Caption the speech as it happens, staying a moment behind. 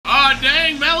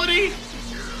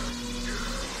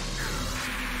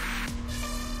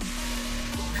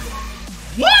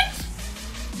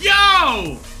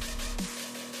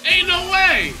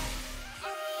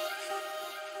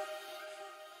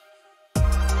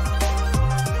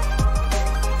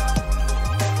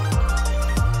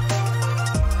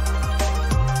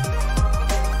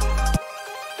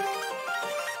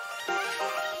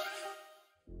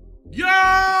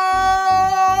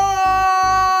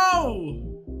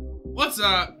What's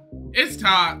up? It's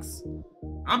Tox.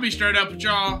 I'll be straight up with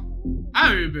y'all. I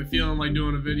haven't even been feeling like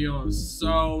doing a video in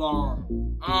so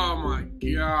long. Oh my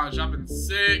gosh, I've been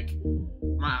sick.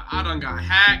 I done got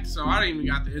hacked, so I don't even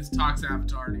got the ItzTox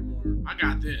avatar anymore. I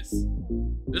got this.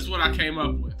 This is what I came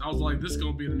up with. I was like, this is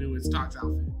gonna be the new ItzTox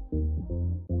outfit.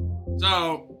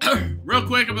 So, real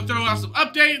quick, I'm gonna throw out some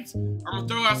updates. I'm gonna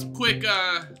throw out some quick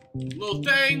little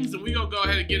things, and we gonna go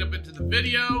ahead and get up into the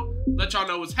video. Let y'all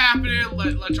know what's happening.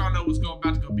 Let y'all know what's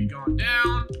about to be going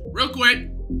down. Real quick,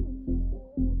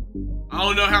 I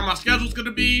don't know how my schedule's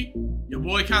gonna be. Your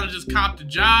boy kind of just copped a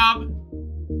job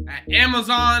at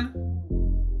Amazon.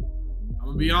 I'm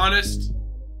gonna be honest.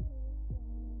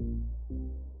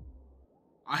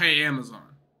 I hate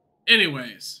Amazon.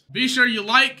 Anyways, be sure you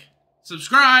like,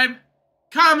 subscribe,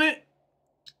 comment,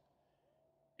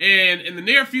 and in the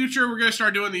near future, we're gonna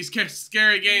start doing these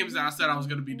scary games that I said I was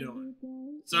gonna be doing.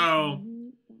 So,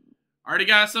 I already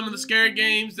got some of the scary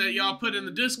games that y'all put in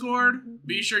the Discord.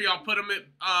 Be sure y'all put them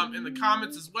in the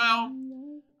comments as well.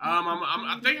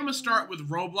 I think I'm gonna start with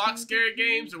Roblox scary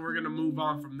games, and we're gonna move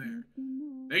on from there.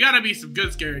 They gotta be some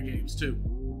good scary games too.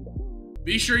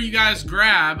 Be sure you guys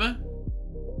grab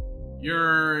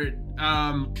your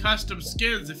custom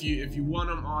skins if you want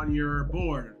them on your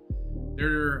board.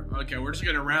 They're okay. We're just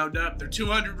gonna round up. They're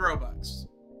 200 Robux.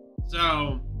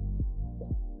 So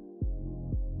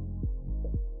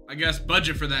I guess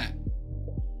budget for that.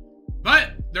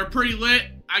 But they're pretty lit.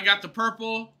 I got the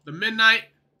purple, the midnight.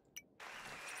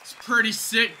 It's pretty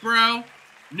sick, bro.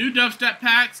 New dubstep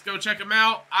packs. Go check them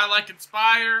out. I like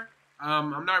Inspire.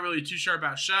 I'm not really too sure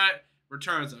about Shut.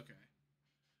 Return's okay.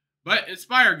 But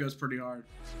Inspire goes pretty hard.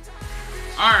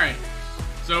 Alright.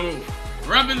 So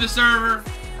we're up in the server.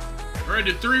 We're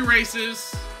gonna do 3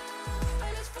 races.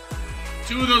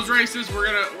 2 of those races we're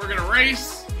gonna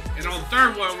race. And on the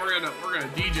 3rd one we're gonna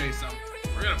DJ something.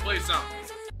 We're gonna play something.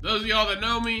 Those of y'all that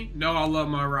know me know I love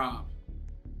my Rob.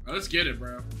 Right, let's get it,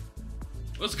 bro.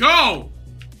 Let's go!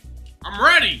 I'm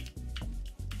ready!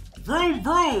 Vroom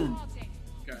vroom!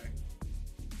 Okay.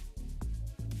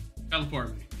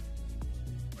 Teleport me.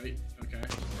 Wait, okay.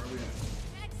 Where are we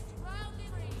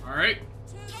at? Alright.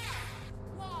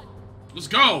 Let's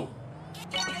go!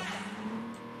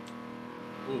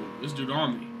 Ooh, this dude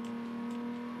on me.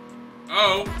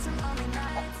 Oh.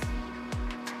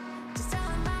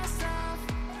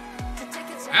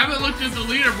 I haven't looked at the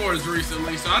leaderboards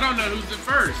recently, so I don't know who's in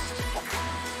first.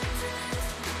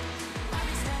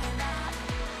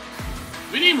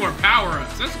 We need more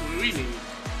power-ups. That's what we need.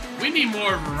 We need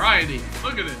more variety.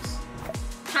 Look at this. I'm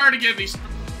tired of getting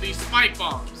these spike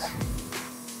bombs.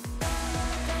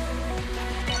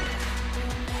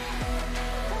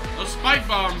 Those spike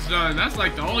bombs done. That's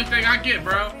like the only thing I get,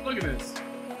 bro. Look at this.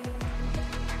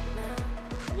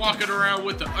 Walking around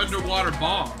with the underwater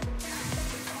bomb.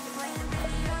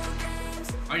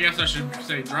 I guess I should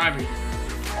say driving.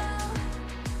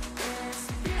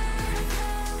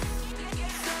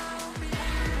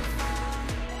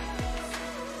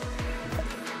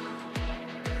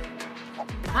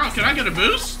 Bro, can I get a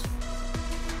boost?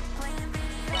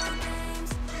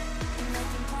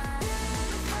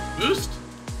 Boost?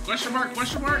 Question mark,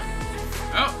 question mark?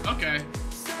 Oh, okay.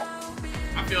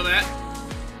 I feel that.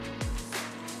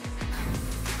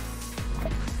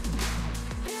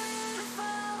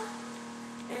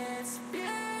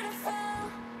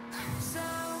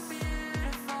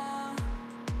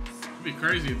 It'd be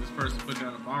crazy if this person put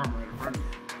down a bomb right in front of me.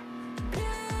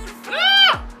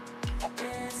 Ah!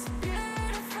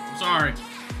 I'm sorry.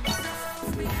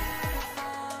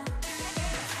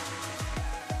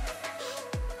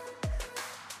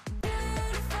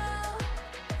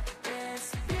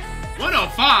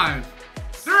 $105?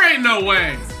 There ain't no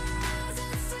way.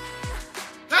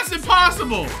 That's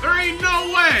impossible. There ain't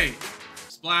no way.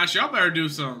 Splash, y'all better do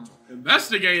some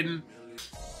investigating.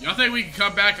 Y'all think we can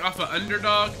come back off an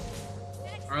underdog?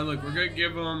 All right, look, we're gonna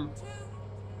give them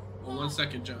a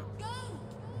 1-second jump.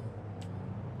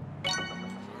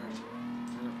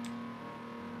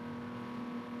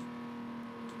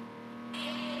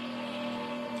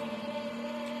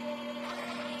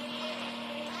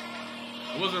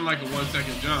 It wasn't like a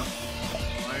 1-second jump.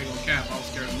 I ain't gonna cap, I was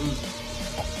scared of losing.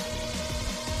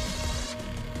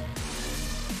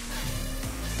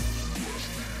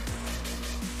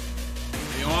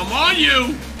 Yo, I'm on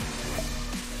you!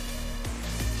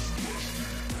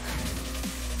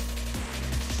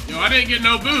 Yo, I didn't get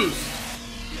no boost.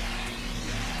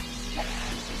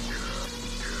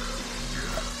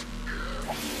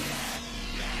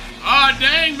 Aw,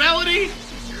 dang, Melody!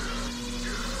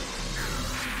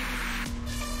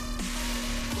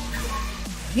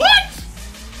 What?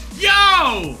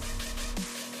 Yo!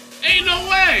 Ain't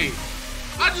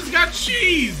I just got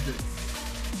cheesed.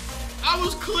 I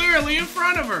was clearly in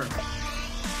front of her.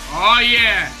 Oh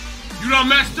yeah, you done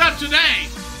messed up today.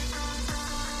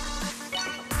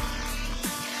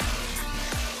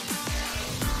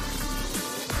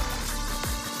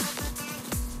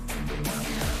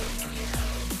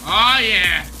 Oh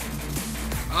yeah.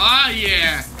 Oh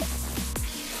yeah.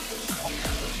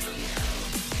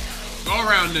 Go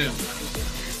around them.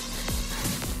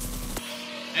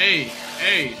 Hey,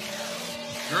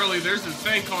 girlie, there's this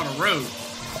thing called a road.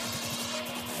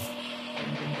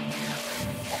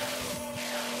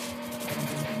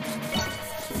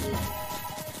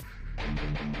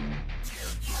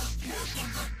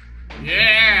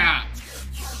 Yeah.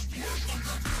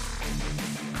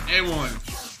 A1.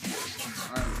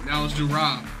 Alright, now let's do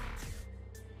Rob.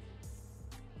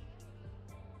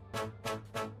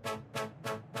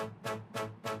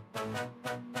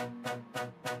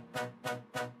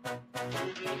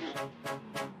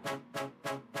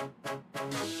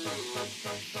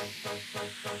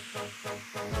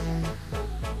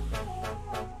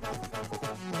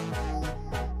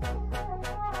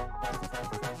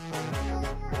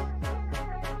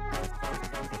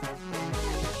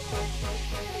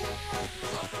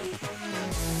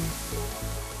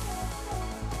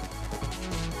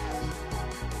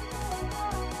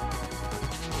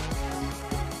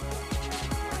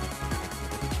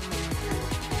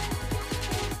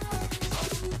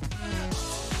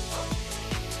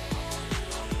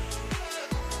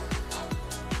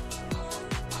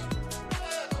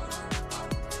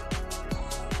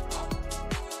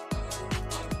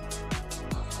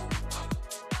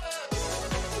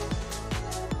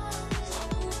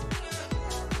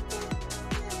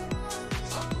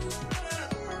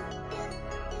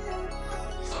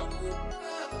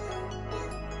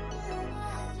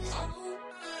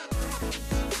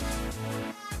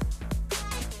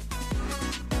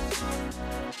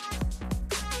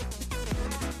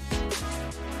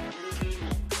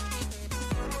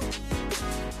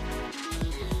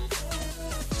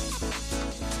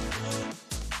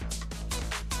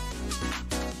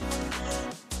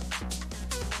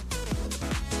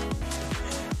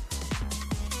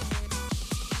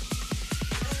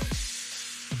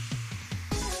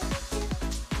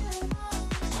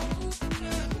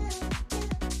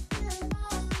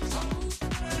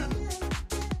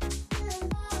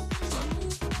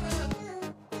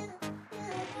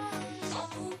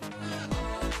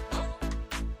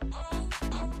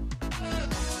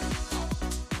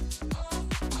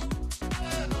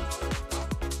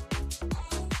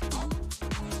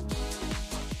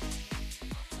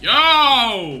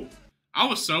 Yo! I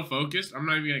was so focused. I'm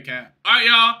not even gonna cap. Alright,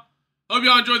 y'all. Hope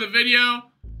y'all enjoyed the video.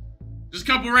 Just a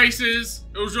couple races.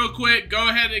 It was real quick. Go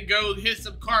ahead and go hit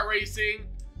some kart racing.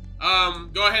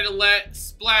 Go ahead and let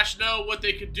Splash know what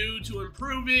they could do to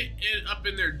improve it up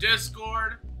in their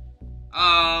Discord.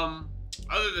 Other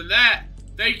than that,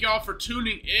 thank y'all for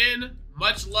tuning in.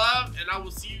 Much love, and I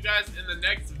will see you guys in the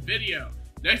next video.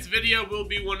 Next video will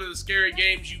be one of the scary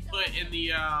games you put in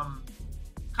the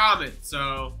comments.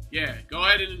 So yeah, go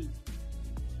ahead and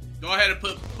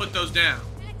put those down.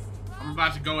 I'm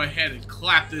about to go ahead and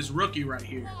clap this rookie right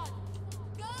here.